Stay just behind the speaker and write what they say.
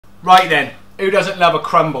Right then, who doesn't love a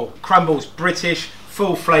crumble? Crumble's British,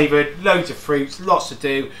 full flavoured, loads of fruits, lots to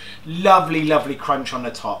do, lovely, lovely crunch on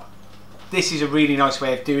the top. This is a really nice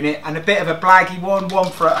way of doing it, and a bit of a blaggy one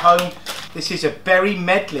for at home. This is a berry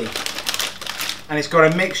medley, and it's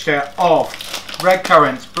got a mixture of red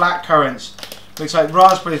currants, black currants, looks like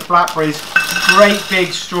raspberries, blackberries, great big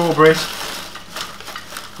strawberries.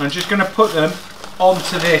 I'm just going to put them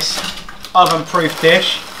onto this oven-proof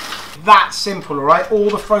dish. That simple, alright? All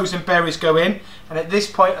the frozen berries go in, and at this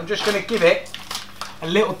point I'm just going to give it a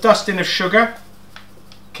little dusting of sugar.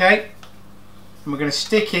 Okay? And we're going to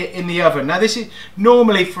stick it in the oven. Now this is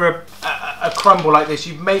normally for a crumble like this,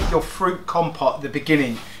 you make your fruit compote at the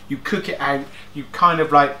beginning. You cook it out, you kind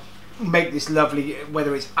of like make this lovely,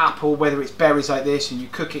 whether it's apple, whether it's berries like this, and you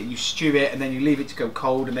cook it, you stew it, and then you leave it to go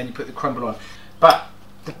cold, and then you put the crumble on. But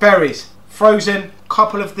the berries, frozen,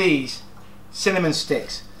 couple of these cinnamon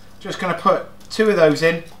sticks. Just going to put 2 of those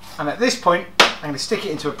in, and at this point I'm going to stick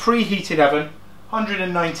it into a preheated oven,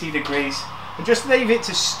 190 degrees, and just leave it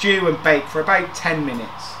to stew and bake for about 10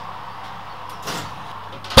 minutes.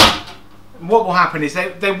 And what will happen is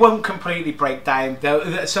they won't completely break down.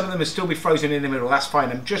 Some of them will still be frozen in the middle, that's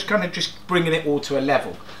fine. I'm just kind of bringing it all to a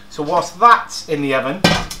level. So whilst that's in the oven,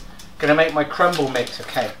 I'm going to make my crumble mix.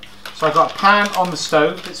 Okay, so I've got a pan on the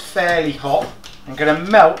stove that's fairly hot. I'm going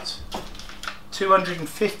to melt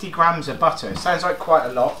 250 grams of butter. It sounds like quite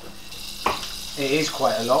a lot. It is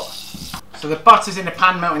quite a lot. So the butter's in the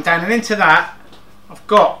pan melting down, and into that I've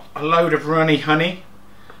got a load of runny honey,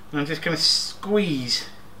 and I'm just going to squeeze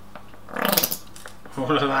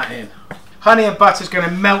all of that in. Honey and butter's going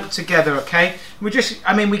to melt together, okay? We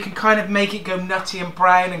can kind of make it go nutty and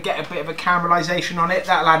brown and get a bit of a caramelization on it.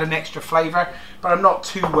 That'll add an extra flavour, but I'm not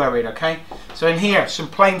too worried, okay? So in here, some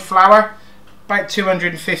plain flour, about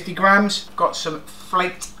 250 grams. Got some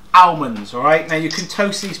flaked almonds, all right? Now you can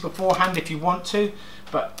toast these beforehand if you want to,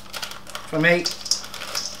 but for me,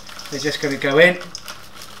 they're just going to go in.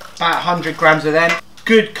 About 100 grams of them.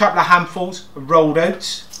 Good couple of handfuls of rolled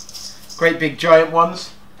oats, great big giant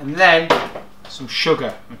ones, and then some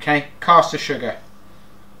sugar, okay? Caster sugar,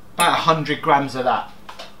 about 100 grams of that.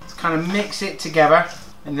 Let's kind of mix it together,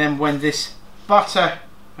 and then when this butter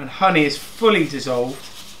and honey is fully dissolved,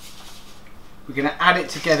 we're going to add it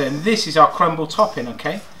together, and this is our crumble topping,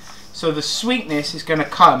 okay? So the sweetness is going to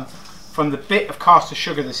come from the bit of caster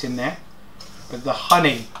sugar that's in there, but the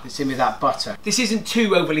honey that's in with that butter. This isn't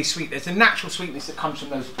too overly sweet. There's a natural sweetness that comes from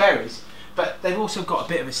those berries, but they've also got a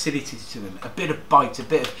bit of acidity to them, a bit of bite, a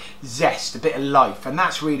bit of zest, a bit of life, and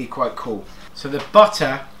that's really quite cool. So the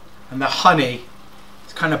butter and the honey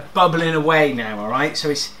is kind of bubbling away now, all right?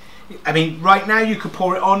 So I mean, right now you could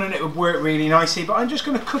pour it on and it would work really nicely, but I'm just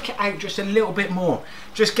going to cook it out just a little bit more.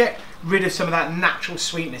 Just get rid of some of that natural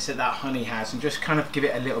sweetness that honey has, and just kind of give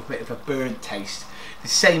it a little bit of a burnt taste. The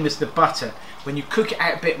same as the butter. When you cook it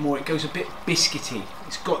out a bit more, it goes a bit biscuity.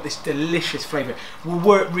 It's got this delicious flavour. Will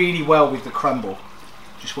work really well with the crumble.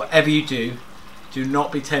 Just whatever you do, do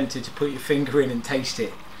not be tempted to put your finger in and taste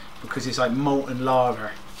it, because it's like molten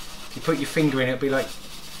lava. If you put your finger in, it'll be like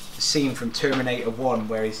the scene from Terminator 1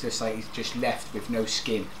 where he's just left with no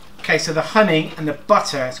skin. Okay, so the honey and the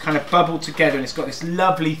butter has kind of bubbled together, and it's got this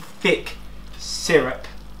lovely thick syrup.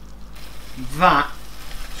 That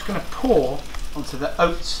I'm just going to pour onto the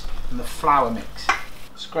oats and the flour mix.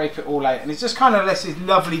 Scrape it all out, and it's just kind of this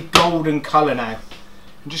lovely golden colour now.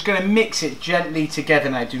 I'm just going to mix it gently together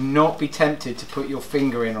now. Do not be tempted to put your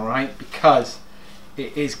finger in, alright, because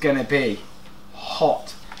it is going to be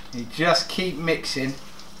hot. You just keep mixing,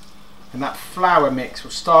 and that flour mix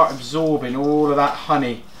will start absorbing all of that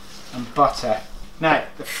honey and butter. Now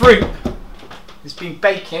the fruit has been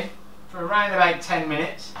baking for around about 10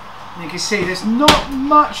 minutes, and you can see there's not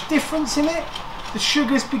much difference in it. The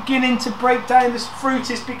sugar's beginning to break down, this fruit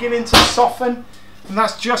is beginning to soften, and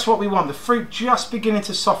that's just what we want. The fruit just beginning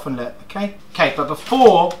to soften it, okay? Okay, but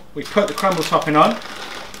before we put the crumble topping on,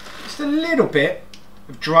 just a little bit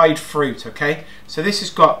of dried fruit, okay? So this has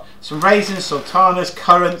got some raisins, sultanas,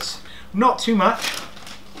 currants, not too much.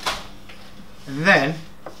 And then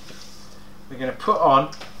we're going to put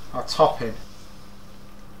on our topping.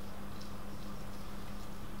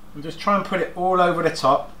 And just try and put it all over the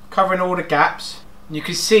top, covering all the gaps. And you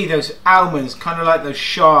can see those almonds, kind of like those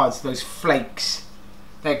shards, those flakes.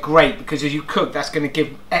 They're great because as you cook, that's going to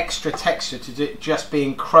give extra texture to it just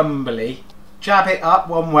being crumbly. Jab it up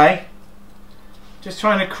one way, just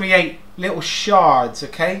trying to create little shards,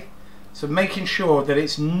 okay? So making sure that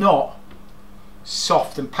it's not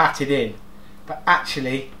soft and patted in, but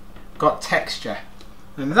actually got texture.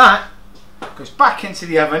 And that goes back into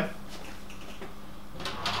the oven,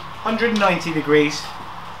 190 degrees,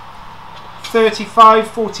 35,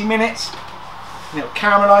 40 minutes. And it'll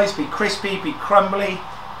caramelise, be crispy, be crumbly,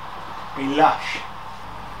 be lush.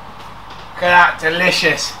 Look at that,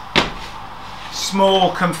 delicious.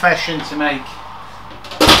 Small confession to make.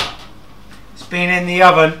 It's been in the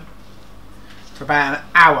oven for about an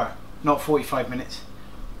hour, not 45 minutes.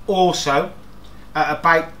 Also, at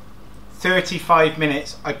about 35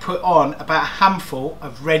 minutes, I put on about a handful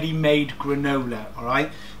of ready-made granola,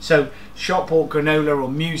 alright? So, shop bought granola or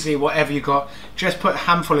muesli, whatever you got, just put a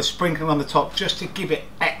handful of sprinkling on the top just to give it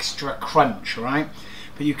extra crunch, alright?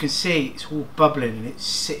 But you can see it's all bubbling and it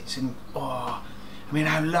sits and, oh, I mean,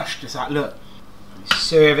 how lush does that look?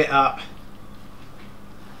 Serve it up.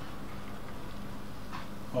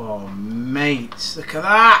 Oh, mates, look at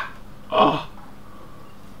that. Oh,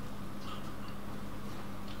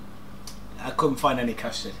 I couldn't find any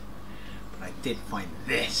custard, but I did find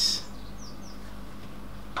this.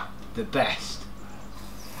 The best.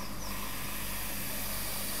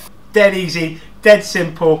 Dead easy, dead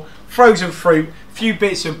simple, frozen fruit, few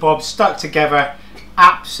bits and bobs stuck together.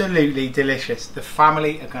 Absolutely delicious. The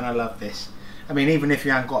family are gonna love this. I mean, even if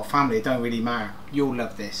you haven't got a family, it don't really matter. You'll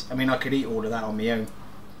love this. I mean, I could eat all of that on my own.